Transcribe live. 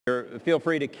Feel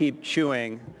free to keep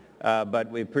chewing,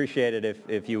 but we appreciate it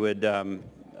if you would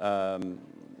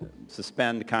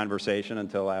suspend the conversation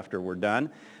until after we're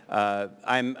done.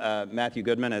 I'm Matthew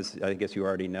Goodman, as I guess you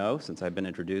already know, since I've been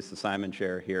introduced, the Simon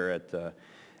Chair here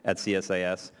at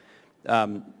CSIS.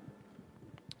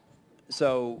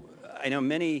 So I know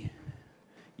many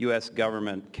U.S.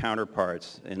 government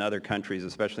counterparts in other countries,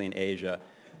 especially in Asia,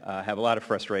 have a lot of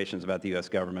frustrations about the U.S.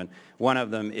 government. One of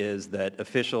them is that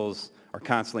officials are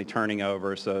constantly turning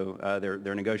over, so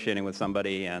they're negotiating with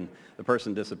somebody and the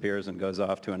person disappears and goes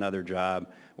off to another job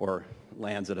or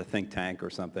lands at a think tank or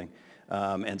something,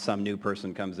 and some new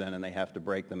person comes in and they have to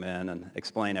break them in and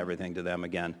explain everything to them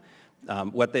again.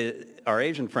 What our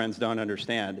Asian friends don't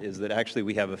understand is that actually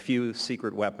we have a few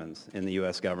secret weapons in the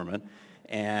U.S. government,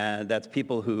 and that's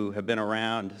people who have been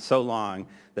around so long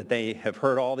that they have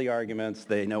heard all the arguments,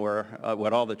 they know where,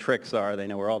 what all the tricks are, they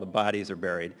know where all the bodies are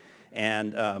buried.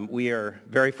 And we are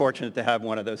very fortunate to have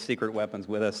one of those secret weapons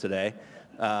with us today.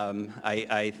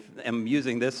 I am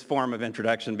using this form of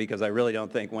introduction because I really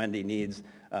don't think Wendy needs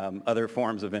other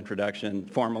forms of introduction.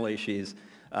 Formally, she's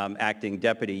acting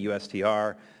deputy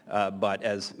USTR, but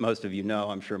as most of you know,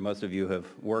 I'm sure most of you have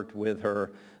worked with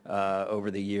her over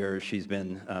the years. She's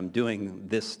been doing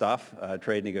this stuff,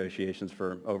 trade negotiations,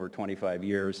 for over 25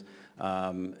 years,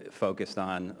 focused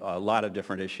on a lot of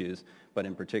different issues, but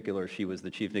in particular, she was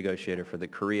the chief negotiator for the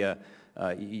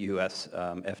Korea-U.S.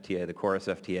 FTA, the Chorus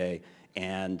FTA,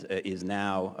 and is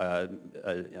now,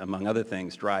 among other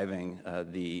things, driving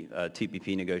the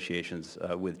TPP negotiations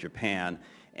with Japan.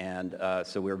 And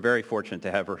so we're very fortunate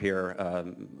to have her here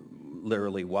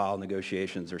literally while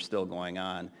negotiations are still going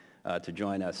on to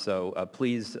join us. So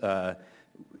please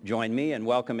join me in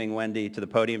welcoming Wendy to the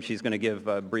podium. She's going to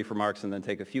give brief remarks and then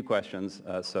take a few questions.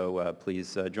 So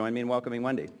please join me in welcoming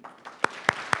Wendy.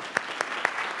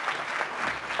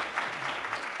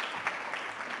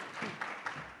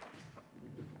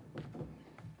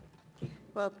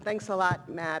 Well, thanks a lot,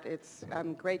 Matt. It's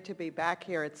great to be back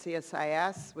here at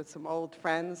CSIS with some old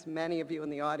friends, many of you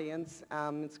in the audience.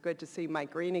 It's good to see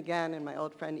Mike Green again and my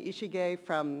old friend Ishige,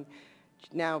 from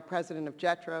now president of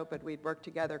JETRO, but we'd worked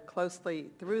together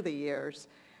closely through the years.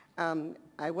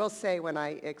 I will say, when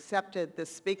I accepted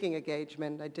this speaking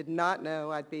engagement, I did not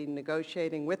know I'd be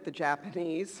negotiating with the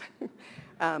Japanese.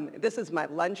 This is my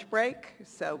lunch break,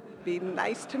 so be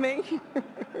nice to me.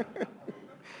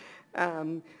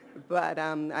 But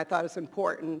I thought it was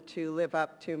important to live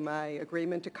up to my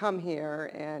agreement to come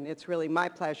here, and it's really my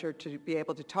pleasure to be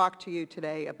able to talk to you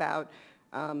today about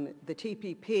the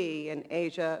TPP and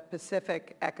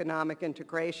Asia-Pacific economic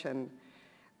integration.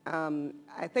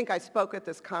 I think I spoke at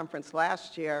this conference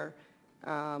last year,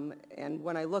 and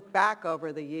when I look back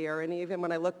over the year, and even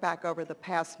when I look back over the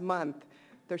past month,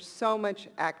 there's so much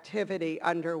activity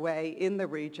underway in the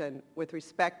region with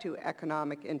respect to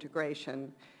economic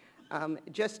integration.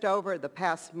 Just over the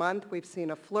past month, we've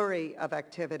seen a flurry of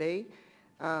activity.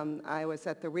 I was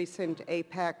at the recent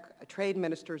APEC trade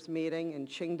ministers meeting in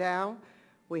Qingdao.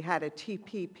 We had a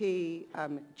TPP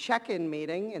check-in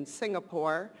meeting in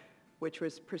Singapore, which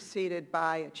was preceded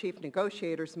by a chief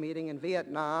negotiators meeting in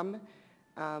Vietnam.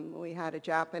 We had a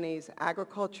Japanese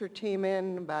agriculture team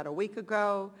in about a week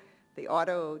ago. The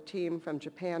auto team from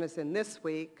Japan is in this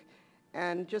week.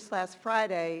 And just last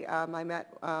Friday, I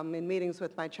met in meetings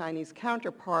with my Chinese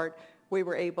counterpart. We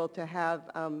were able to have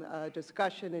a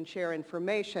discussion and share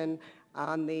information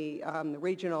on the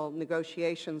regional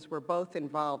negotiations we're both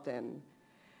involved in.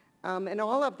 And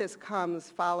all of this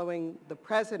comes following the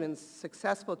President's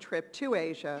successful trip to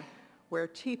Asia, where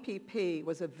TPP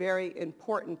was a very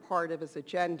important part of his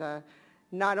agenda,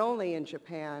 not only in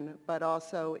Japan, but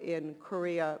also in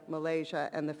Korea, Malaysia,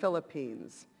 and the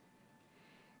Philippines.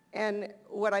 And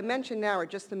what I mentioned now are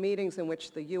just the meetings in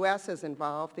which the U.S. is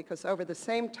involved, because over the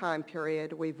same time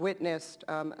period, we've witnessed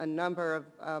a number of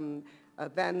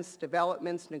events,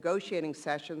 developments, negotiating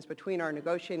sessions between our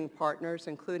negotiating partners,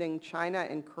 including China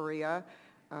and Korea.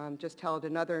 Just held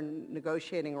another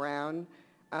negotiating round.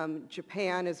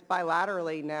 Japan is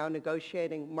bilaterally now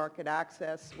negotiating market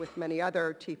access with many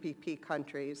other TPP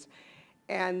countries.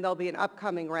 And there'll be an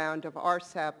upcoming round of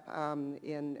RCEP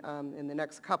in the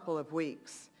next couple of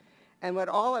weeks. And what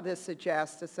all of this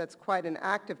suggests is that it's quite an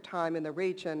active time in the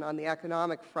region on the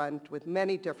economic front, with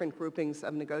many different groupings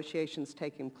of negotiations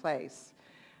taking place.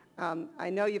 I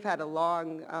know you've had a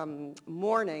long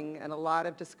morning and a lot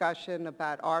of discussion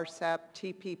about RCEP,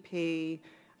 TPP,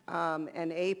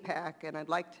 and APEC, and I'd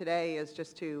like today is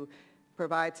just to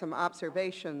provide some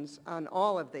observations on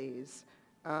all of these.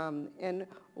 And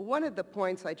one of the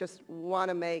points I just want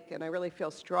to make, and I really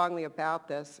feel strongly about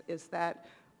this, is that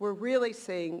we're really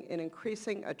seeing an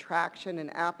increasing attraction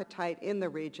and appetite in the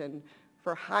region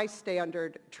for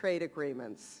high-standard trade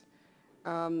agreements.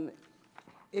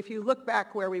 If you look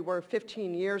back where we were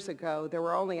 15 years ago, there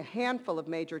were only a handful of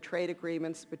major trade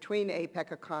agreements between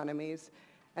APEC economies,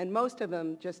 and most of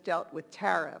them just dealt with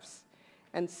tariffs.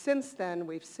 And since then,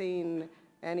 we've seen,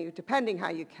 depending how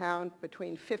you count,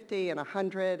 between 50 and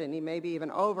 100, and maybe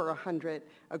even over 100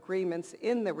 agreements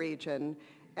in the region.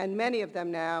 And many of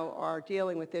them now are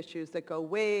dealing with issues that go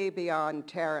way beyond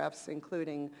tariffs,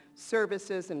 including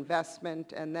services,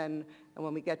 investment, and then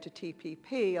when we get to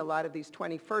TPP, a lot of these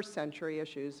 21st century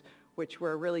issues, which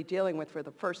we're really dealing with for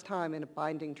the first time in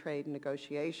binding trade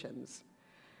negotiations.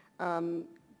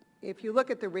 If you look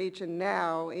at the region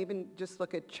now, even just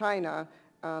look at China,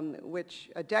 which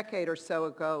a decade or so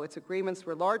ago, its agreements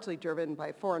were largely driven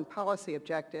by foreign policy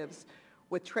objectives,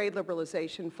 with trade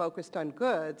liberalization focused on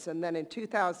goods. And then in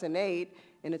 2008,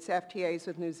 in its FTAs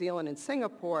with New Zealand and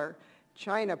Singapore,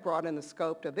 China brought in the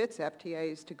scope of its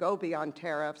FTAs to go beyond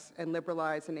tariffs and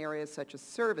liberalize in areas such as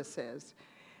services.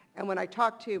 And when I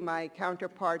talk to my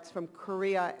counterparts from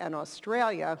Korea and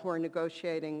Australia who are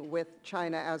negotiating with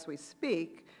China as we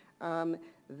speak,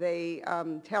 they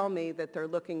tell me that they're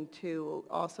looking to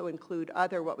also include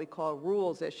other what we call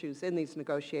rules issues in these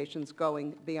negotiations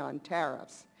going beyond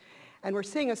tariffs. And we're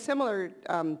seeing a similar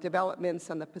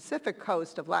developments on the Pacific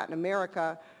coast of Latin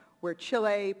America, where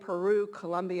Chile, Peru,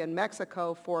 Colombia, and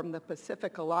Mexico formed the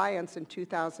Pacific Alliance in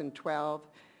 2012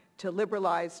 to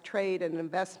liberalize trade and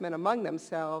investment among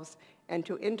themselves and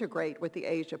to integrate with the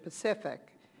Asia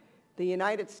Pacific. The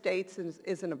United States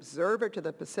is an observer to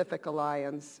the Pacific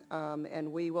Alliance,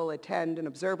 and we will attend an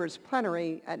observer's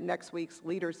plenary at next week's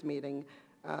leaders meeting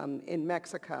in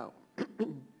Mexico.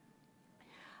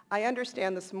 I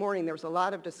understand this morning there was a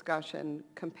lot of discussion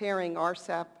comparing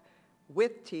RCEP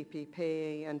with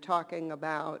TPP and talking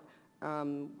about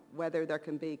whether there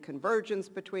can be convergence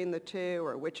between the two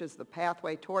or which is the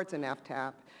pathway towards an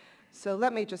FTAP. So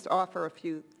let me just offer a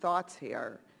few thoughts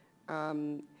here.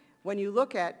 When you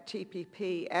look at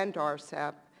TPP and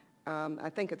RCEP, I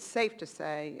think it's safe to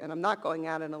say, and I'm not going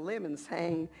out on a limb and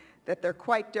saying that they're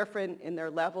quite different in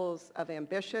their levels of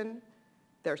ambition,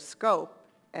 their scope,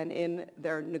 and in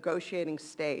their negotiating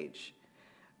stage.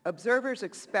 Observers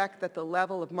expect that the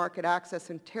level of market access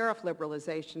and tariff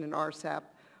liberalization in RCEP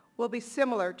will be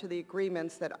similar to the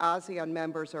agreements that ASEAN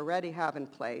members already have in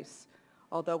place,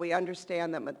 although we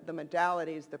understand that the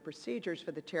modalities, the procedures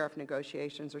for the tariff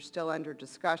negotiations are still under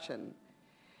discussion.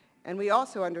 And we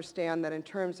also understand that in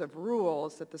terms of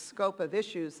rules, that the scope of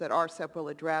issues that RCEP will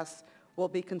address will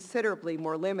be considerably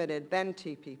more limited than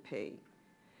TPP.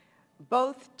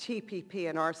 Both TPP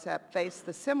and RCEP face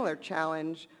the similar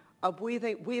challenge of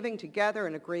weaving together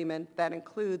an agreement that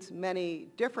includes many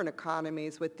different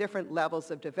economies with different levels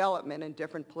of development and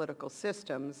different political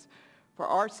systems. For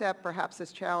RCEP, perhaps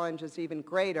this challenge is even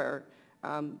greater,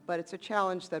 but it's a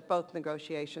challenge that both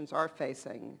negotiations are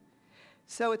facing.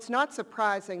 So it's not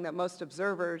surprising that most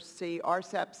observers see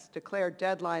RCEP's declared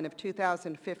deadline of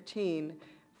 2015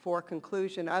 for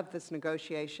conclusion of this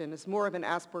negotiation as more of an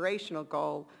aspirational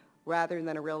goal rather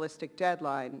than a realistic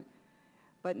deadline.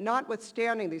 But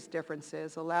notwithstanding these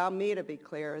differences, allow me to be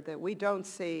clear that we don't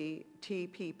see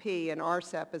TPP and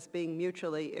RCEP as being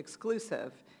mutually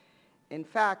exclusive. In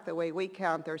fact, the way we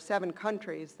count, there are 7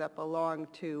 countries that belong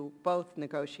to both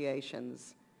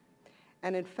negotiations.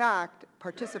 And in fact,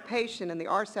 participation in the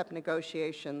RCEP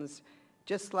negotiations,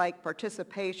 just like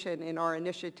participation in our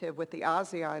initiative with the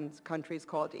ASEAN countries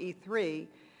called E3,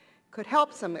 could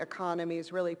help some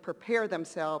economies really prepare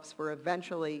themselves for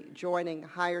eventually joining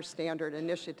higher standard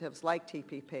initiatives like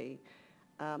TPP.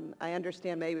 I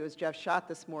understand maybe it was Jeff Schott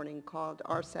this morning called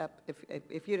RCEP,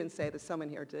 if you didn't say this, someone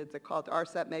here did, they called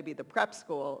RCEP maybe the prep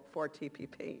school for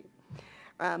TPP.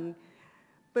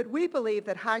 But we believe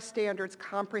that high standards,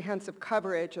 comprehensive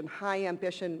coverage, and high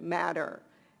ambition matter.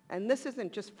 And this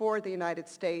isn't just for the United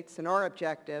States and our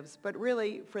objectives, but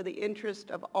really for the interest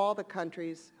of all the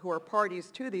countries who are parties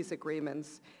to these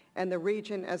agreements and the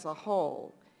region as a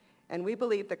whole. And we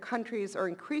believe that countries are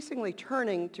increasingly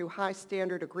turning to high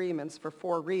standard agreements for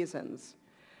 4 reasons.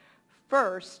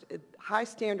 First, high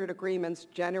standard agreements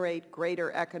generate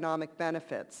greater economic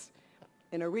benefits.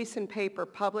 In a recent paper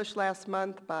published last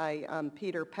month by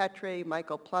Peter Petrie,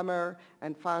 Michael Plummer,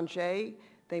 and Fan Jie,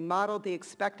 they modeled the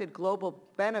expected global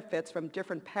benefits from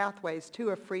different pathways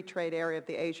to a free trade area of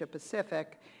the Asia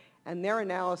Pacific, and their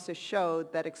analysis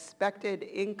showed that expected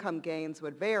income gains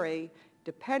would vary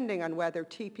depending on whether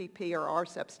TPP or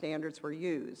RCEP standards were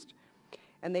used.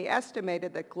 And they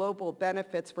estimated that global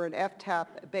benefits for an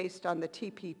FTAP based on the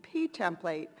TPP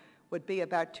template would be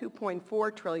about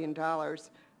 $2.4 trillion,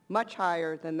 much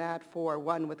higher than that for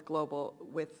one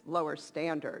with lower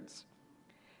standards.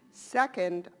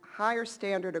 Second, higher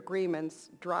standard agreements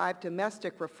drive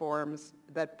domestic reforms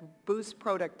that boost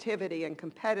productivity and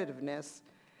competitiveness,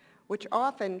 which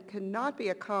often cannot be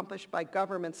accomplished by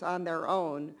governments on their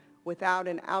own without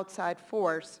an outside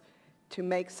force to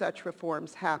make such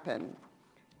reforms happen.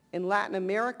 In Latin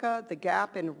America, the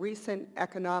gap in recent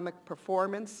economic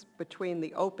performance between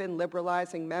the open,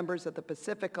 liberalizing members of the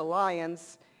Pacific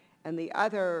Alliance and the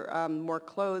other more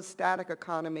closed, static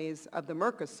economies of the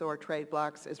Mercosur trade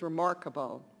blocs is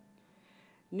remarkable.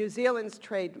 New Zealand's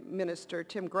Trade Minister,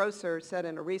 Tim Grosser, said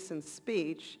in a recent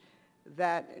speech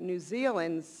that New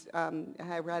Zealand's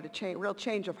had a real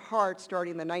change of heart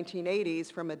starting in the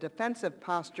 1980s from a defensive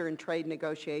posture in trade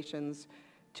negotiations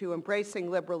to embracing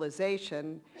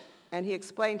liberalization, and he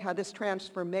explained how this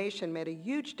transformation made a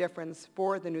huge difference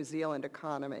for the New Zealand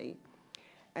economy.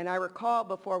 And I recall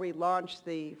before we launched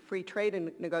the free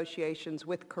trade negotiations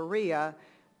with Korea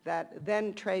that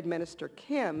then Trade Minister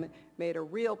Kim made a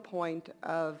real point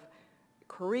of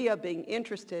Korea being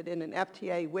interested in an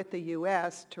FTA with the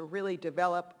U.S. to really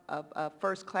develop a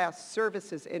first-class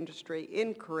services industry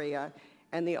in Korea,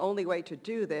 and the only way to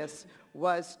do this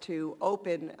was to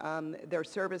open their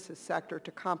services sector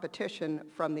to competition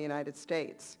from the United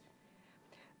States.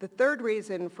 The third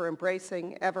reason for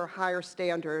embracing ever higher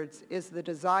standards is the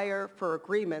desire for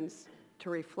agreements to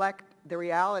reflect the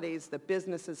realities that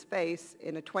businesses face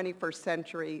in a 21st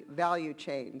century value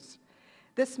chains.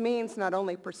 This means not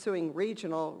only pursuing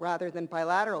regional rather than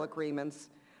bilateral agreements,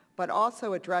 but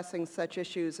also addressing such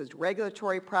issues as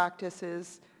regulatory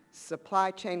practices,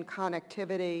 supply chain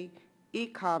connectivity,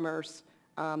 e-commerce,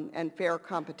 and fair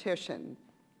competition.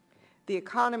 The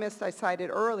economists I cited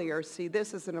earlier see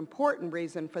this as an important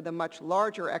reason for the much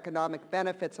larger economic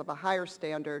benefits of a higher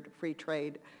standard free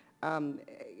trade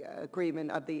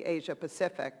agreement of the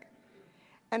Asia-Pacific.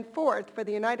 And fourth, for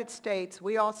the United States,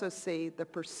 we also see the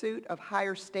pursuit of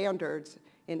higher standards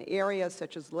in areas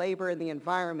such as labor and the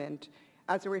environment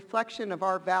as a reflection of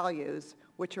our values,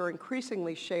 which are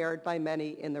increasingly shared by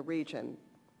many in the region.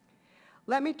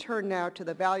 Let me turn now to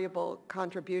the valuable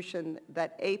contribution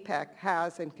that APEC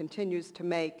has and continues to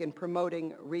make in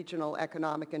promoting regional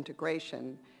economic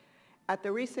integration. At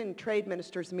the recent trade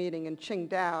ministers meeting in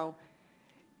Qingdao,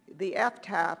 the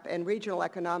FTAP and regional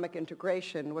economic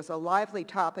integration was a lively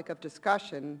topic of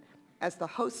discussion as the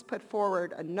hosts put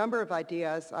forward a number of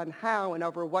ideas on how and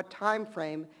over what time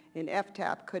frame an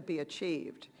FTAP could be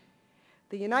achieved.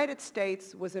 The United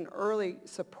States was an early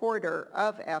supporter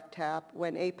of FTAP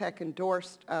when APEC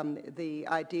endorsed the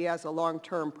idea as a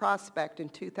long-term prospect in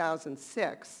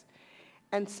 2006.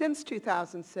 And since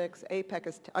 2006, APEC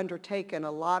has undertaken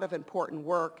a lot of important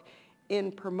work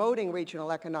in promoting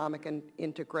regional economic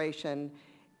integration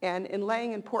and in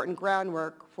laying important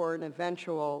groundwork for an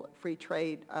eventual free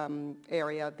trade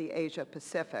area of the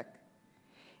Asia-Pacific.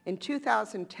 In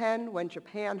 2010, when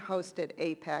Japan hosted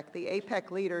APEC, the APEC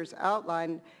leaders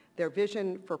outlined their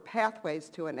vision for pathways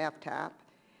to an FTAP,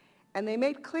 and they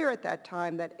made clear at that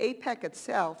time that APEC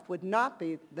itself would not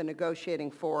be the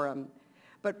negotiating forum,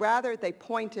 but rather they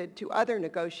pointed to other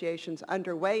negotiations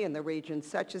underway in the region,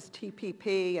 such as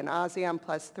TPP and ASEAN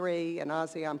Plus 3 and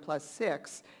ASEAN Plus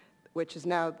 6, which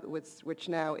now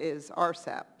is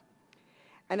RCEP.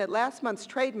 And at last month's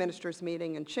trade ministers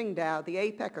meeting in Qingdao, the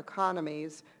APEC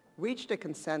economies reached a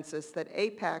consensus that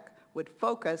APEC would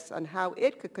focus on how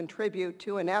it could contribute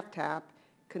to an FTAP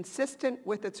consistent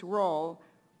with its role,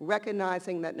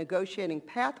 recognizing that negotiating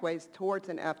pathways towards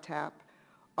an FTAP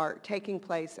are taking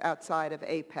place outside of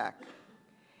APEC.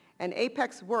 And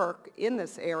APEC's work in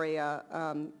this area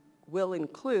will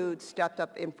include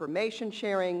stepped-up information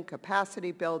sharing,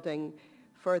 capacity building,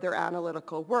 further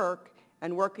analytical work,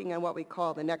 and working on what we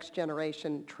call the next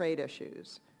generation trade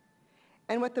issues.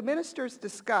 And what the ministers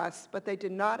discussed, but they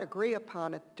did not agree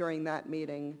upon it during that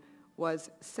meeting,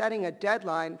 was setting a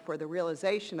deadline for the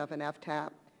realization of an FTAP,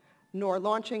 nor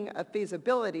launching a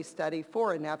feasibility study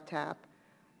for an FTAP,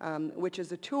 which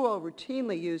is a tool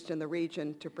routinely used in the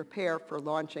region to prepare for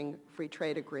launching free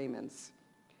trade agreements.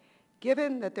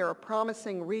 Given that there are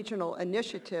promising regional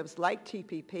initiatives like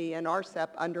TPP and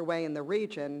RCEP underway in the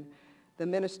region, the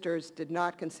ministers did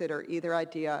not consider either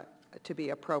idea to be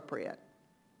appropriate.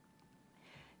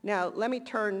 Now, let me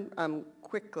turn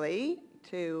quickly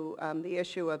to the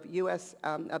issue of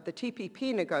the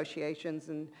TPP negotiations,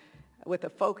 and with a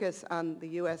focus on the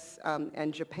U.S.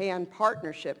 And Japan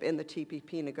partnership in the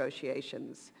TPP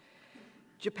negotiations.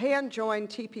 Japan joined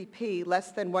TPP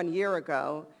less than 1 year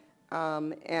ago,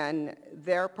 and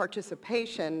their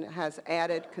participation has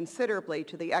added considerably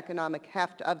to the economic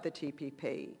heft of the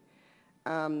TPP.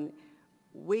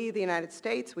 We, the United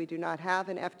States, we do not have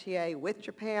an FTA with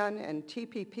Japan, and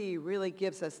TPP really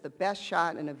gives us the best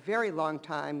shot in a very long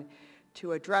time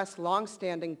to address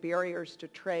longstanding barriers to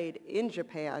trade in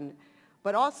Japan,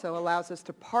 but also allows us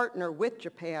to partner with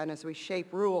Japan as we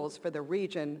shape rules for the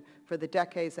region for the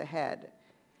decades ahead.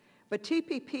 But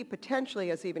TPP potentially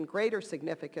has even greater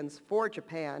significance for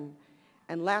Japan,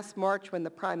 and last March when the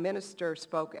Prime Minister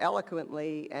spoke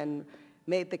eloquently and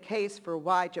made the case for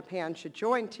why Japan should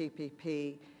join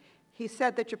TPP, he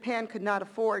said that Japan could not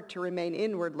afford to remain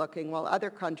inward-looking while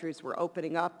other countries were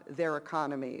opening up their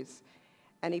economies.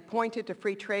 And he pointed to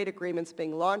free trade agreements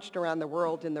being launched around the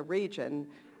world in the region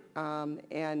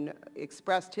and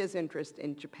expressed his interest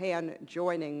in Japan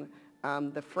joining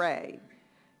the fray.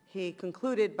 He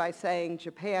concluded by saying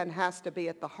Japan has to be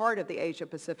at the heart of the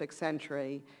Asia-Pacific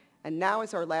century, and now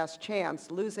is our last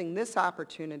chance. Losing this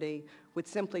opportunity would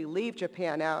simply leave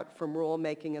Japan out from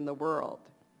rulemaking in the world.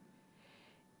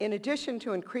 In addition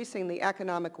to increasing the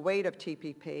economic weight of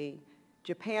TPP,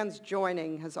 Japan's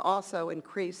joining has also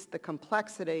increased the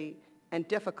complexity and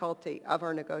difficulty of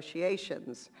our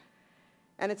negotiations.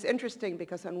 And it's interesting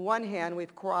because on one hand,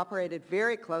 we've cooperated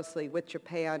very closely with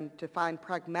Japan to find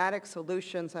pragmatic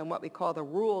solutions on what we call the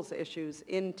rules issues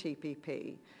in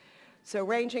TPP. So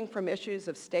ranging from issues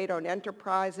of state-owned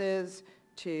enterprises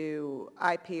to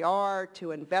IPR to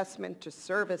investment to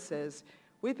services,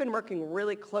 we've been working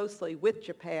really closely with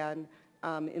Japan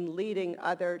in leading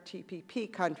other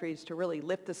TPP countries to really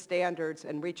lift the standards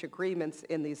and reach agreements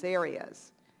in these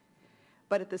areas.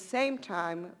 But at the same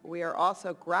time, we are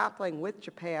also grappling with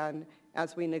Japan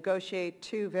as we negotiate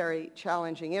two very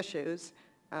challenging issues.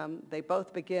 They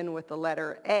both begin with the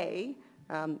letter A.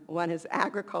 One is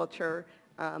agriculture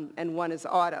and one is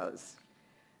autos.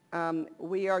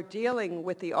 We are dealing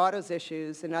with the autos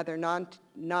issues and other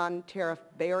non-tariff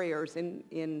barriers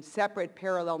in separate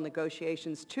parallel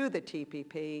negotiations to the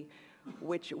TPP,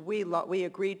 which we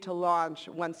agreed to launch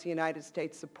once the United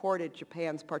States supported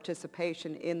Japan's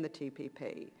participation in the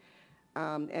TPP.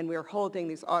 And we're holding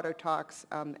these auto talks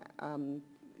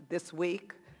this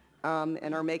week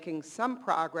and are making some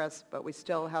progress, but we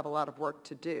still have a lot of work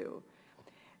to do.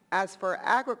 As for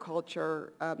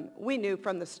agriculture, we knew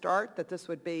from the start that this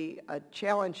would be a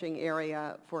challenging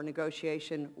area for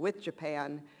negotiation with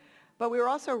Japan, but we were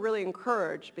also really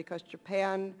encouraged because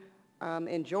Japan,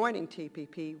 in joining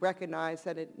TPP, recognized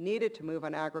that it needed to move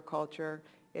on agriculture.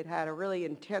 It had a really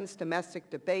intense domestic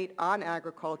debate on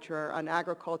agriculture, on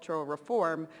agricultural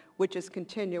reform, which is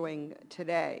continuing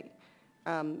today.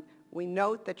 We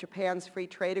note that Japan's free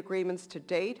trade agreements to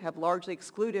date have largely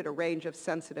excluded a range of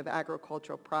sensitive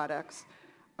agricultural products,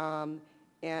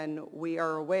 and we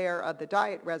are aware of the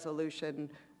Diet Resolution,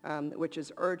 which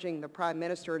is urging the Prime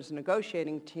Minister's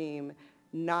negotiating team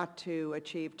not to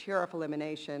achieve tariff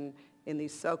elimination in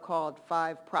these so-called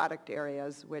 5 product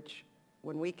areas, which,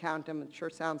 when we count them, it sure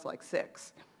sounds like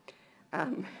 6.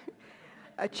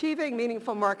 Achieving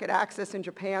meaningful market access in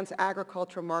Japan's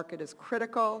agricultural market is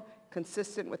critical,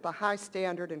 consistent with the high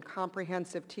standard and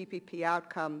comprehensive TPP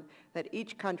outcome that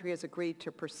each country has agreed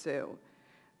to pursue.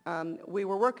 We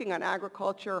were working on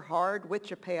agriculture hard with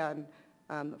Japan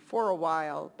for a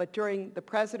while, but during the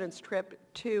President's trip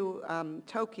to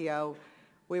Tokyo,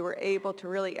 we were able to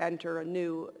really enter a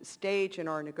new stage in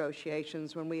our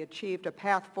negotiations when we achieved a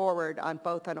path forward on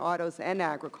both on autos and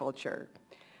agriculture.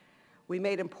 We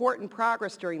made important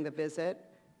progress during the visit.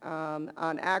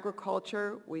 On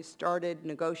agriculture, we started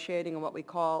negotiating on what we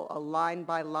call a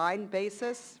line-by-line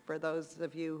basis. For those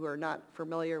of you who are not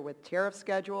familiar with tariff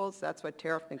schedules, that's what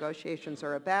tariff negotiations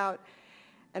are about.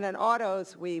 And on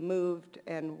autos, we moved,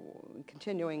 and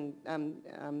continuing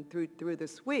through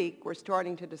this week, we're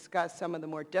starting to discuss some of the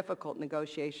more difficult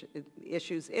negotiation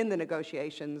issues in the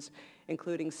negotiations,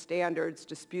 including standards,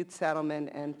 dispute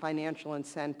settlement, and financial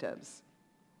incentives.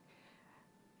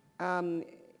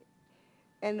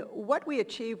 And what we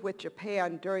achieved with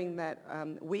Japan during that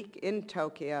week in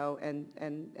Tokyo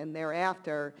and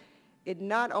thereafter, it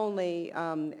not only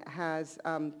has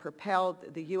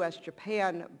propelled the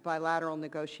U.S.-Japan bilateral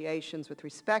negotiations with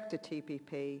respect to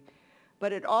TPP,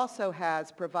 but it also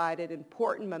has provided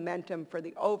important momentum for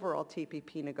the overall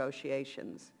TPP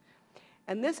negotiations.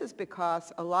 And this is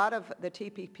because a lot of the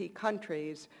TPP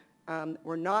countries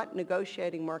were not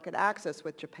negotiating market access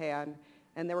with Japan,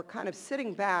 and they were kind of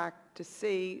sitting back to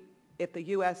see if the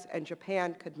U.S. and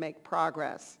Japan could make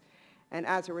progress. And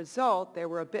as a result, they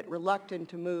were a bit reluctant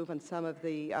to move on some of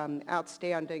the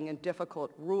outstanding and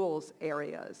difficult rules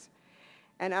areas.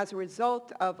 And as a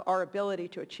result of our ability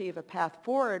to achieve a path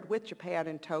forward with Japan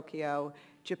and Tokyo,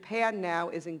 Japan now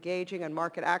is engaging in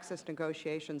market access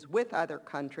negotiations with other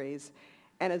countries.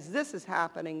 And as this is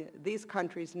happening, these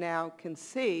countries now can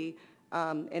see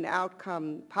an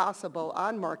outcome possible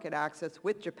on market access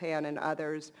with Japan and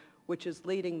others, which is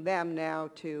leading them now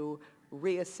to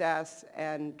reassess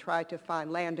and try to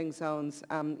find landing zones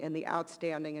in the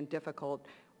outstanding and difficult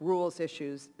rules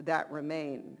issues that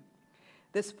remain.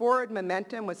 This forward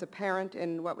momentum was apparent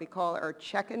in what we call our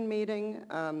check-in meeting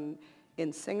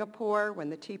in Singapore when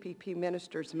the TPP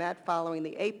ministers met following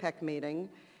the APEC meeting.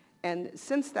 And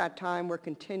since that time, we're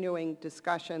continuing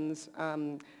discussions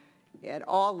at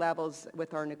all levels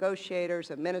with our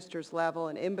negotiators at ministers level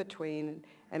and in between,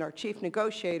 and our chief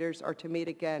negotiators are to meet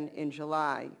again in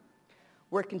July.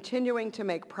 We're continuing to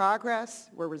make progress,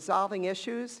 we're resolving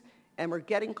issues, and we're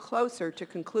getting closer to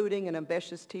concluding an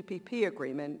ambitious TPP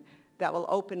agreement that will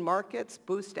open markets,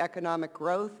 boost economic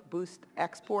growth, boost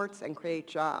exports, and create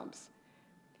jobs.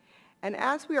 And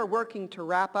as we are working to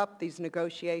wrap up these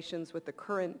negotiations with the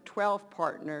current 12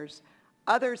 partners,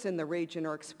 others in the region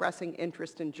are expressing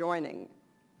interest in joining.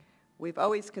 We've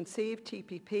always conceived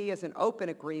TPP as an open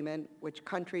agreement which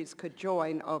countries could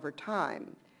join over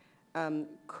time.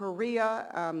 Korea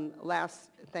last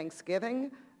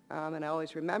Thanksgiving, and I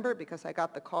always remember because I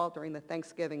got the call during the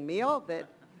Thanksgiving meal that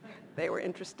they were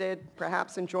interested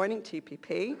perhaps in joining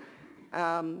TPP.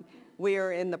 We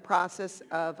are in the process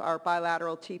of our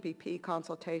bilateral TPP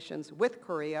consultations with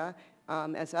Korea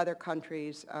as other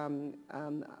countries,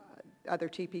 other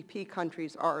TPP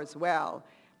countries are as well.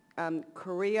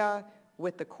 Korea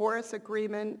with the Chorus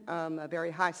Agreement, a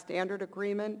very high standard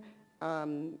agreement.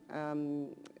 In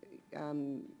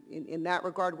that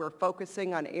regard, we're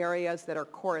focusing on areas that are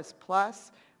Chorus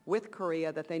Plus with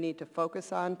Korea that they need to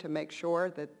focus on to make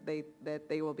sure that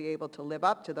they will be able to live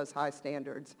up to those high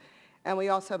standards. And we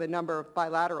also have a number of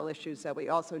bilateral issues that we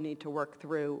also need to work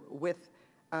through with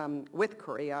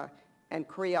Korea. And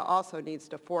Korea also needs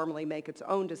to formally make its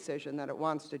own decision that it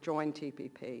wants to join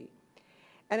TPP.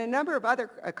 And a number of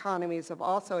other economies have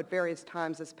also at various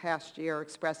times this past year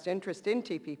expressed interest in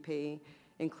TPP,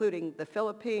 including the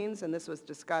Philippines, and this was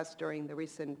discussed during the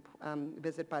recent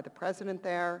visit by the president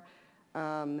there,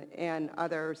 and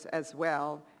others as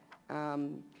well.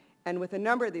 And with a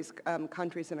number of these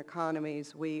countries and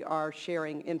economies, we are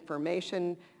sharing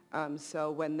information,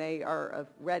 so when they are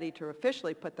ready to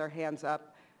officially put their hands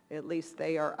up, at least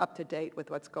they are up to date with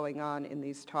what's going on in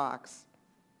these talks.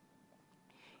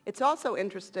 It's also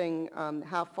interesting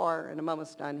how far, and I'm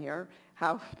almost done here,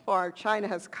 how far China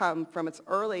has come from its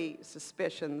early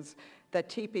suspicions that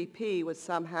TPP was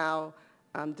somehow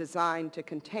designed to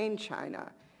contain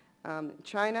China.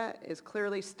 China is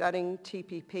clearly studying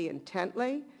TPP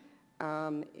intently.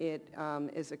 It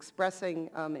is expressing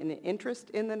an interest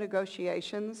in the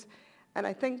negotiations, and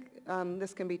I think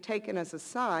this can be taken as a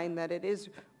sign that it is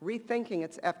rethinking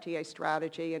its FTA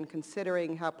strategy and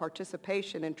considering how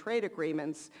participation in trade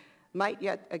agreements might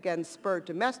yet again spur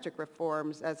domestic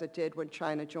reforms as it did when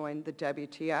China joined the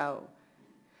WTO.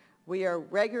 We are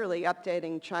regularly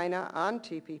updating China on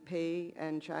TPP,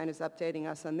 and China's updating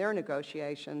us on their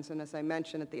negotiations, and as I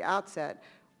mentioned at the outset,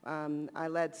 I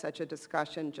led such a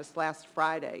discussion just last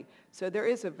Friday. So there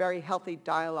is a very healthy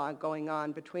dialogue going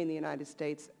on between the United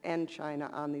States and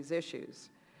China on these issues.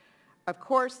 Of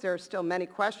course, there are still many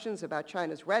questions about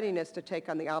China's readiness to take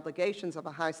on the obligations of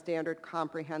a high-standard,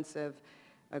 comprehensive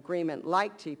agreement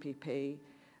like TPP,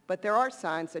 but there are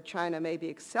signs that China may be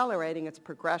accelerating its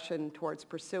progression towards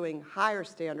pursuing higher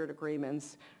standard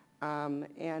agreements,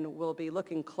 and we'll be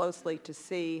looking closely to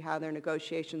see how their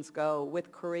negotiations go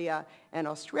with Korea and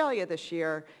Australia this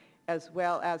year, as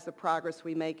well as the progress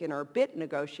we make in our BIT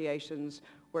negotiations,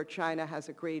 where China has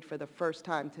agreed for the first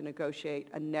time to negotiate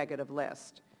a negative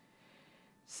list.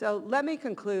 So let me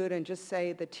conclude and just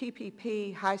say the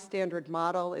TPP high standard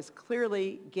model is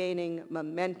clearly gaining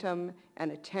momentum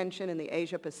and attention in the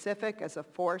Asia-Pacific as a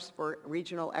force for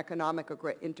regional economic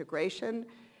integration.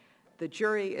 The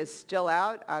jury is still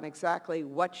out on exactly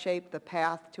what shape the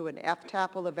path to an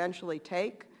FTAP will eventually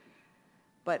take.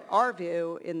 But our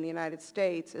view in the United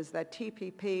States is that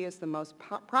TPP is the most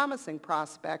promising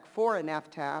prospect for an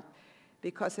FTAP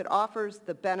because it offers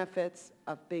the benefits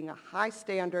of being a high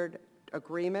standard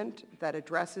agreement that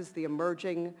addresses the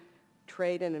emerging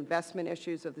trade and investment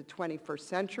issues of the 21st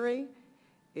century.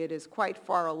 It is quite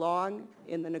far along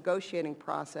in the negotiating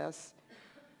process.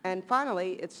 And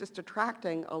finally, it's just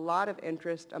attracting a lot of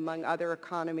interest among other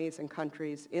economies and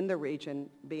countries in the region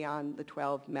beyond the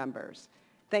 12 members.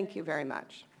 Thank you very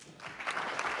much.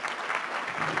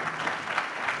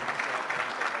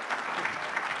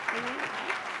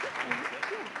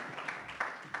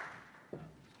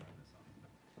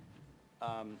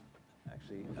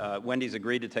 Wendy's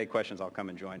agreed to take questions. I'll come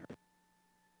and join her.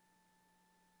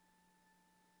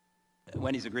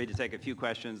 Wendy's agreed to take a few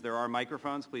questions. There are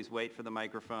microphones. Please wait for the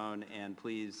microphone, and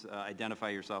please identify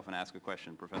yourself and ask a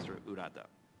question. Professor Urata.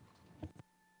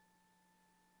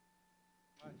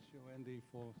 Thank you, Wendy,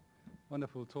 for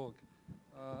wonderful talk.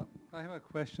 I have a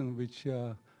question which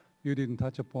you didn't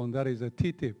touch upon. That is a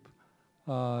TTIP,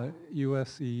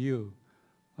 US-EU.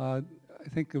 I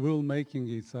think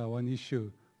rulemaking is one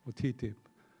issue for TTIP.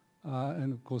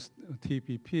 And of course,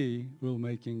 TPP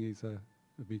rulemaking is a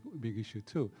big issue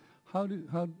too. How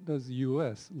does the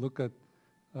U.S. look at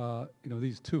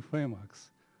these two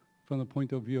frameworks from the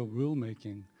point of view of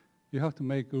rulemaking? You have to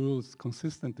make rules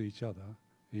consistent to each other,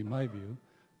 in my view.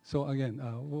 So again,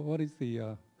 what is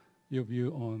your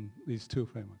view on these two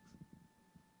frameworks?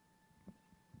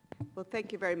 Well,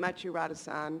 thank you very much,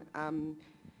 Urata-san.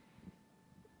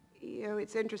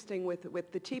 It's interesting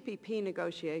with the TPP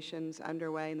negotiations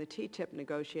underway and the TTIP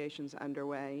negotiations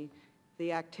underway,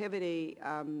 the activity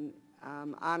on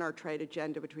our trade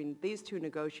agenda between these two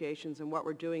negotiations and what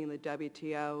we're doing in the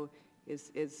WTO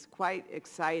is quite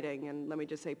exciting. And let me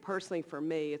just say, personally for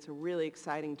me, it's a really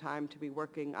exciting time to be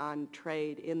working on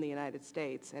trade in the United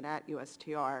States and at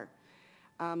USTR.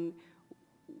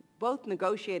 Both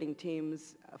negotiating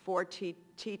teams for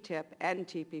TTIP and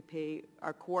TPP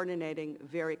are coordinating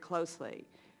very closely.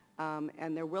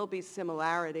 And there will be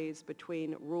similarities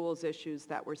between rules issues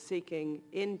that we're seeking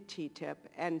in TTIP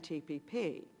and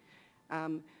TPP.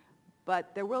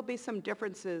 But there will be some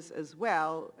differences as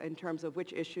well in terms of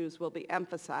which issues we'll be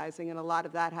emphasizing, and a lot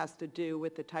of that has to do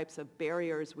with the types of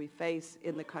barriers we face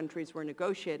in the countries we're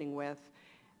negotiating with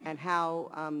and how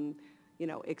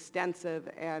extensive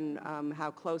and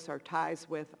how close our ties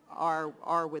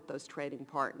are with those trading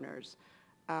partners.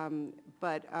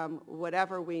 But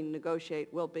whatever we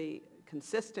negotiate will be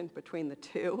consistent between the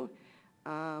two,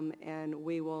 and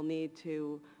we will need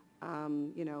to,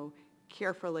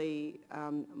 carefully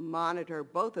monitor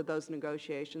both of those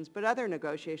negotiations, but other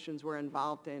negotiations we're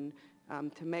involved in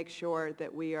to make sure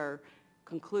that we are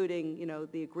concluding,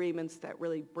 the agreements that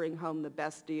really bring home the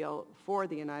best deal for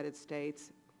the United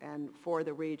States and for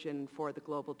the region, for the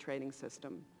global trading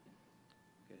system.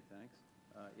 Okay, thanks.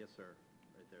 Yes, sir.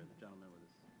 Right there, the gentleman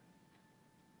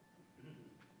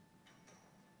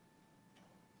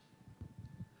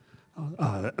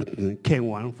with his... Ken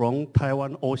Wang from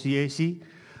Taiwan OCAC.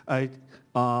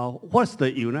 What's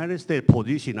the United States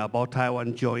position about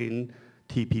Taiwan joining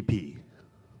TPP?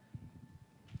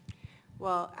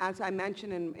 Well, as I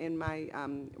mentioned in my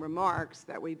remarks,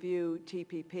 that we view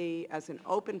TPP as an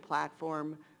open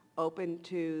platform, open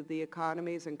to the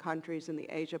economies and countries in the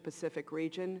Asia-Pacific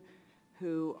region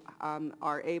who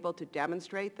are able to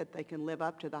demonstrate that they can live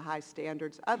up to the high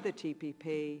standards of the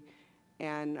TPP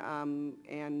and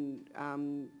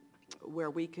where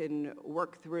we can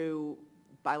work through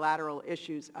bilateral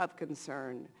issues of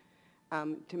concern.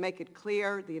 To make it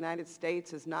clear, the United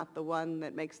States is not the one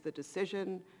that makes the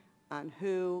decision on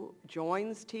who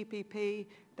joins TPP.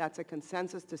 That's a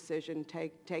consensus decision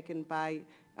taken by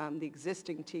the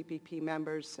existing TPP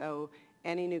members, so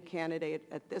any new candidate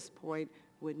at this point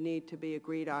would need to be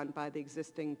agreed on by the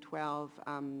existing 12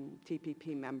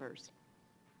 TPP members.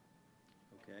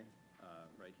 Okay,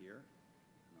 right here,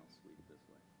 and I'll sweep this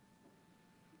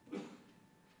way.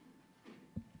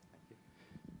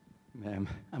 Ma'am,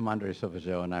 I'm Andre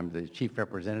Sauvageau, and I'm the Chief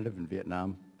Representative in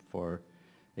Vietnam for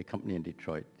a company in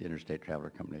Detroit, the Interstate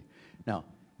Traveler Company. Now,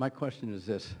 my question is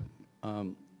this.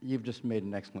 You've just made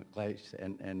an excellent case,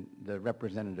 and the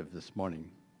representative this morning,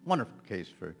 wonderful case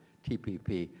for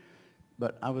TPP.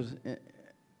 But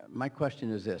my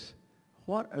question is this.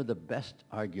 What are the best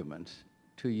arguments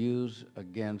to use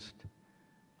against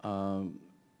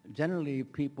generally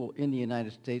people in the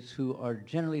United States who are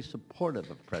generally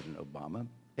supportive of President Obama,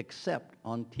 except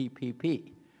on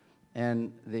TPP?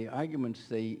 And the arguments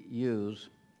they use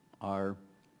are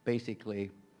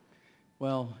basically,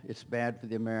 well, it's bad for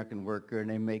the American worker, and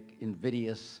they make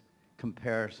invidious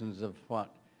comparisons of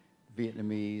what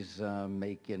Vietnamese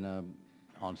make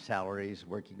on salaries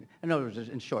working. In other words,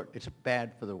 in short, it's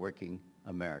bad for the working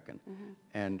American. Mm-hmm.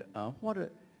 And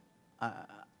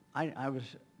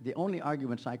the only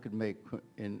arguments I could make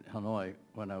in Hanoi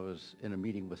when I was in a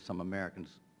meeting with some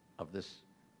Americans of this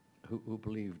who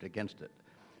believed against it,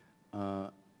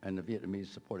 and the Vietnamese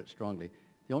support it strongly.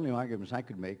 The only arguments I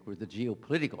could make were the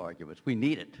geopolitical arguments. We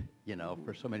need it,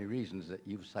 for so many reasons that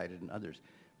you've cited and others.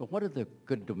 But what are the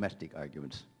good domestic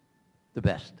arguments, the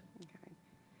best?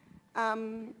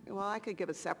 Okay. Well, I could give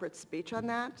a separate speech on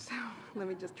that, so let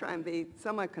me just try and be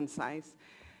somewhat concise.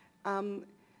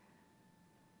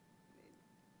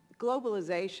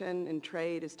 globalization in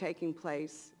trade is taking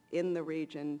place in the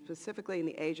region, specifically in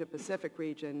the Asia-Pacific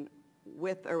region,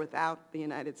 with or without the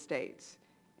United States.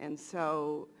 And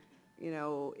so, you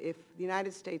know, if the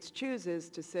United States chooses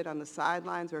to sit on the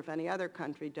sidelines, or if any other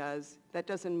country does, that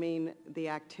doesn't mean the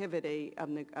activity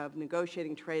of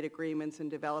negotiating trade agreements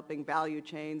and developing value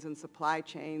chains and supply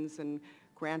chains and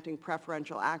granting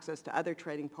preferential access to other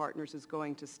trading partners is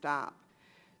going to stop.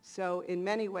 So in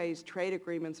many ways, trade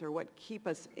agreements are what keep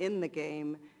us in the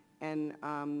game and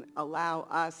allow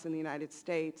us in the United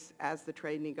States as the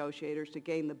trade negotiators to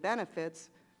gain the benefits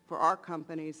for our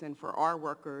companies and for our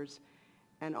workers,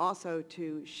 and also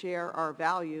to share our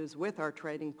values with our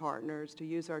trading partners, to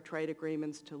use our trade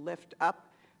agreements to lift up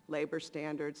labor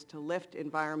standards, to lift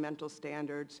environmental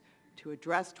standards, to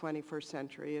address 21st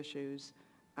century issues.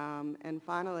 And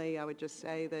finally, I would just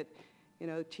say that, you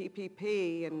know,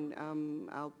 TPP, and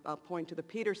I'll point to the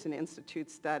Peterson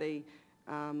Institute study,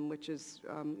 which is,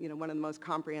 you know, one of the most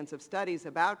comprehensive studies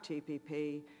about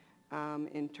TPP,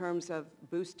 in terms of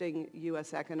boosting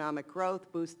U.S. economic growth,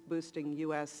 boosting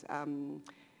U.S.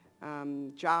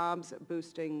 Jobs,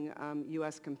 boosting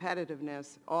U.S.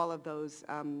 competitiveness. All of those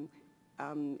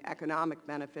economic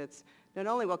benefits not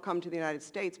only will come to the United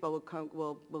States, but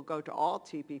will go to all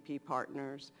TPP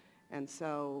partners. And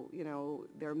so, you know,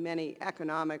 there are many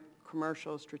economic,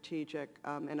 commercial, strategic,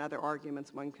 and other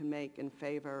arguments one can make in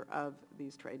favor of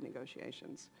these trade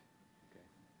negotiations. Okay.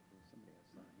 Somebody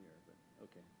else not here, but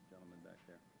okay, gentleman back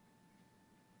there.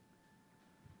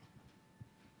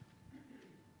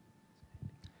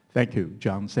 Thank you.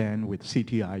 John San with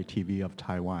CTI TV of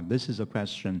Taiwan. This is a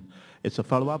question, it's a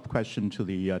follow-up question to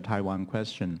the Taiwan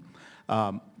question.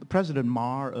 President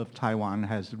Ma of Taiwan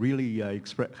has really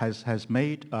has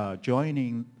made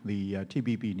joining the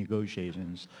TPP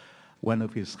negotiations one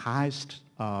of his highest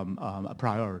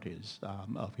priorities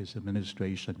of his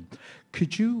administration.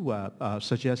 Could you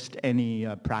suggest any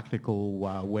practical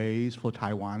ways for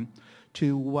Taiwan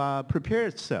to prepare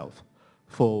itself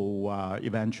for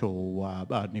eventual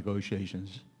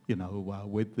negotiations, you know,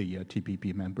 with the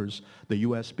TPP members, the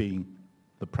U.S. being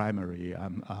the primary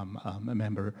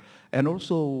member? And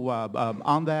also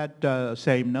on that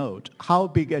same note, how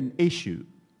big an issue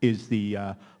is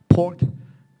the pork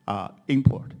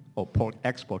import or pork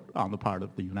export on the part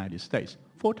of the United States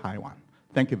for Taiwan?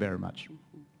 Thank you very much.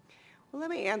 Well, let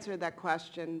me answer that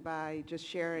question by just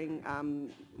sharing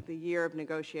the year of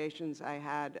negotiations I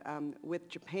had with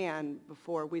Japan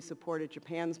before we supported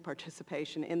Japan's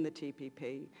participation in the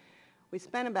TPP. We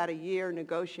spent about a year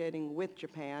negotiating with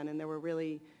Japan, and there were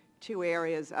really two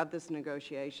areas of this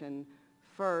negotiation.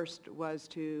 First was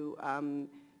to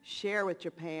share with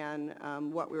Japan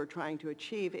what we were trying to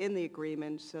achieve in the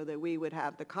agreement so that we would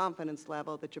have the confidence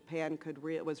level that Japan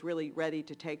was really ready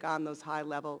to take on those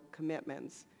high-level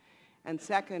commitments. And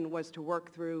second was to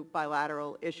work through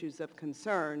bilateral issues of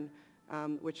concern,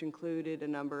 which included a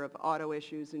number of auto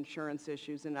issues, insurance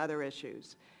issues, and other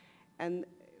issues. And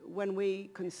when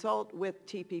we consult with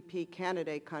TPP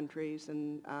candidate countries,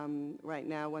 and right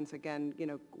now, once again, you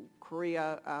know,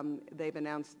 Korea, they've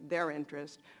announced their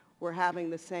interest, we're having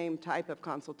the same type of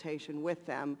consultation with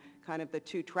them, kind of the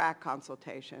two-track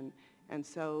consultation. And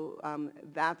so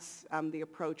that's the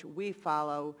approach we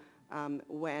follow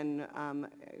when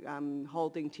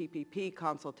holding TPP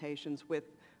consultations with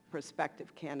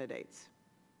prospective candidates.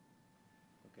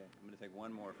 Okay, I'm going to take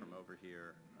one more from over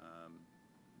here,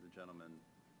 the gentleman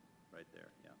right there,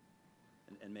 yeah.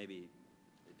 And maybe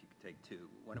if you could take two.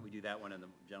 Why don't we do that one and the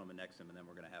gentleman next to him, and then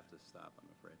we're going to have to stop, I'm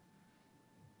afraid.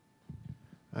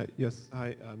 Yes,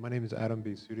 hi, my name is Adam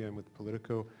B. Sudi. I'm with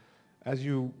Politico. As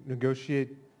you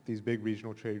negotiate these big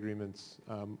regional trade agreements,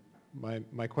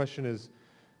 my question is,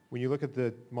 when you look at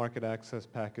the market access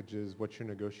packages, what you're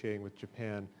negotiating with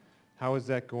Japan, how is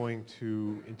that going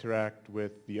to interact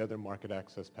with the other market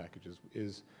access packages?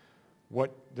 Is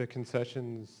what the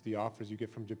concessions, the offers you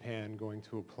get from Japan going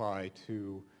to apply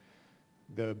to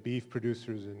the beef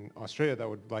producers in Australia that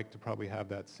would like to probably have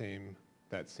that same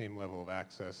level of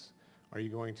access? Are you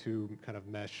going to kind of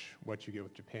mesh what you get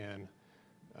with Japan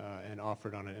and offer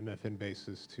it on an MFN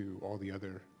basis to all the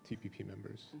other TPP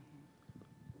members? Mm-hmm.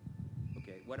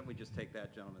 Okay, why don't we just take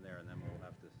that gentleman there, and then we'll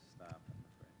have to stop,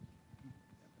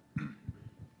 I'm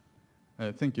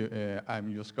afraid. Thank you.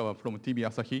 I'm Yoshikawa from TV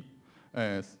Asahi.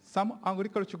 Some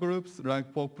agriculture groups,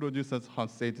 like pork producers, have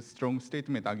said strong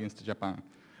statement against Japan.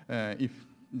 If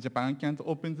Japan can't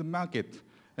open the market,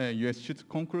 U.S. should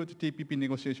conclude TPP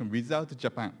negotiation without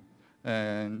Japan.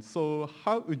 And so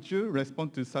how would you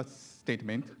respond to such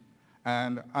statement?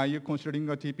 And are you considering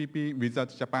a TPP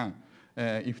without Japan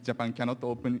if Japan cannot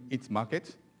open its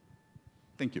market?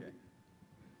 Thank you. Okay.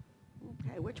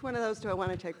 Okay, which one of those do I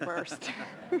want to take first?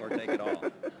 Or take it all.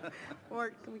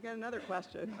 Or can we get another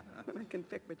question? I can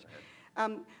pick which.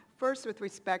 First, with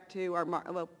respect to our,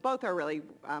 well, both are really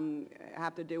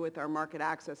have to do with our market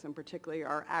access and particularly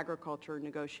our agriculture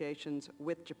negotiations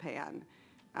with Japan.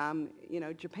 You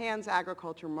know, Japan's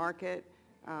agriculture market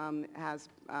has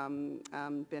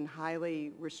been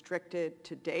highly restricted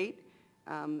to date.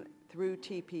 Through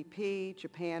TPP,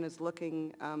 Japan is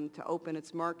looking to open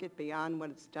its market beyond what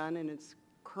it's done in its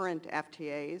current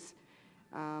FTAs.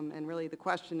 And really the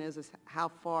question is how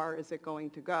far is it going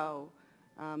to go?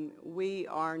 We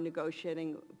are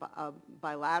negotiating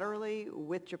bilaterally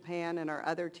with Japan and our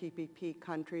other TPP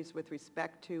countries with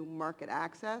respect to market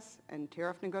access and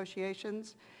tariff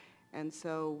negotiations. And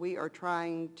so we are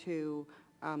trying to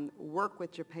work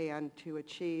with Japan to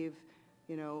achieve,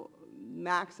 you know,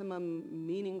 maximum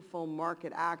meaningful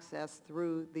market access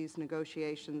through these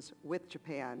negotiations with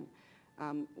Japan.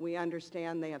 We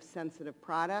understand they have sensitive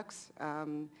products,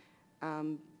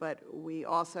 but we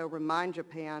also remind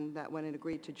Japan that when it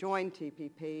agreed to join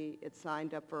TPP, it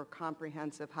signed up for a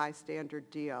comprehensive high standard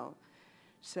deal.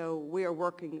 So we are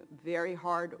working very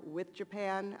hard with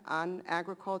Japan on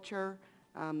agriculture.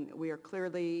 We are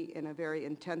clearly in a very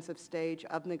intensive stage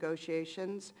of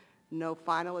negotiations. No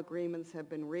final agreements have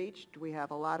been reached. We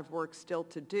have a lot of work still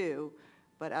to do,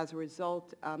 but as a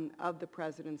result of the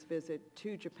President's visit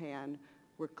to Japan,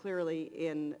 we're clearly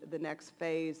in the next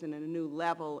phase and in a new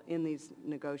level in these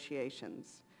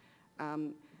negotiations.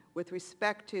 With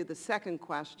respect to the second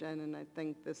question, and I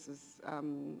think this is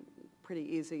pretty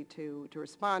easy to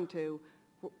respond to,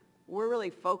 we're really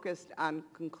focused on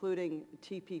concluding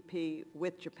TPP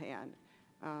with Japan.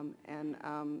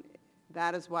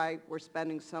 That is why we're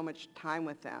spending so much time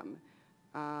with them.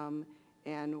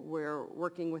 And we're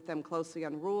working with them closely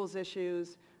on rules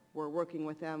issues. We're working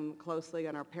with them closely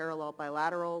on our parallel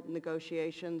bilateral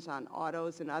negotiations on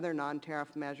autos and other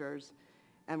non-tariff measures.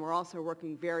 And we're also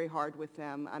working very hard with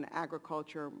them on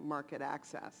agriculture market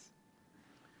access.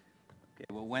 Okay,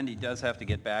 well, Wendy does have to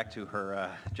get back to her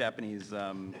Japanese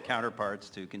counterparts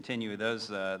to continue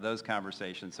those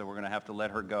conversations, so we're going to have to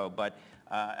let her go. But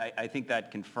I think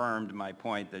that confirmed my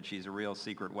point that she's a real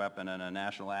secret weapon and a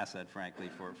national asset, frankly,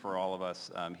 for all of us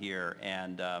here.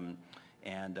 And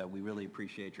we really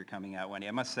appreciate your coming out, Wendy.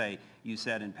 I must say, you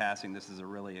said in passing this is a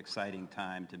really exciting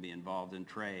time to be involved in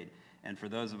trade. And for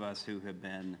those of us who have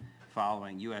been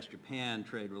following U.S.-Japan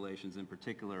trade relations in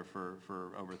particular for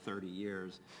over 30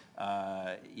 years,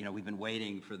 you know, we've been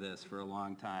waiting for this for a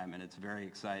long time, and it's very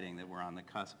exciting that we're on the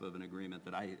cusp of an agreement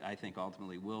that I think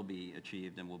ultimately will be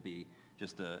achieved and will be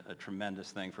just a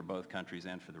tremendous thing for both countries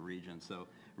and for the region. So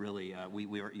really,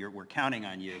 we're counting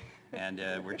on you, and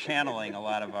we're channeling a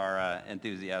lot of our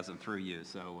enthusiasm through you.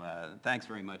 So thanks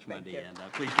very much, Wendy, and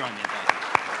please join me in thanking.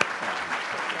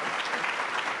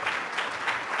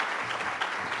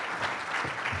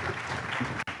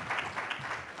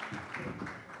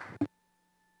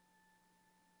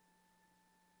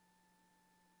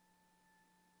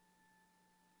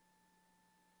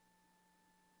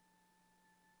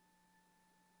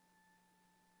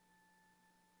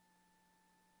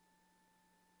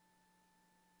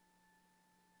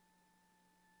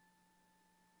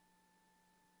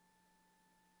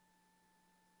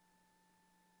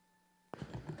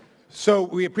 So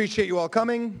we appreciate you all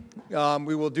coming.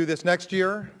 We will do this next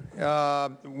year.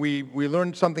 We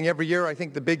learn something every year. I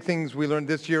think the big things we learned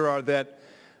this year are that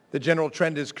the general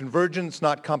trend is convergence,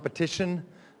 not competition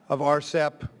of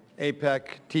RCEP, APEC,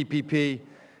 TPP,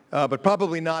 but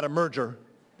probably not a merger.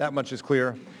 That much is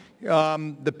clear.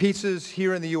 The pieces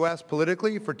here in the U.S.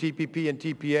 politically for TPP and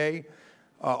TPA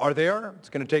are there. It's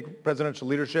going to take presidential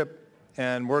leadership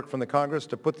and work from the Congress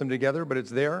to put them together, but it's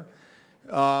there. It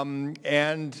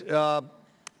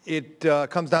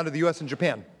comes down to the U.S. and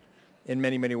Japan in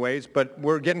many, many ways, but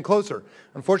we're getting closer.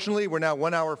 Unfortunately, we're now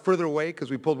 1 hour further away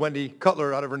because we pulled Wendy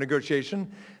Cutler out of her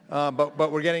negotiation,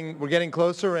 but we're getting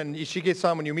closer. And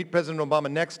Ishige-san, when you meet President Obama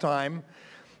next time,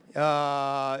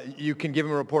 you can give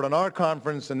him a report on our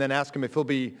conference and then ask him if he'll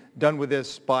be done with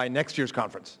this by next year's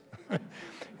conference.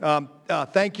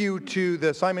 Thank you to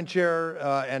the Simon Chair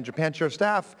and Japan Chair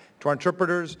staff, to our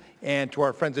interpreters, and to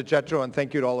our friends at JETRO, and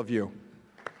thank you to all of you.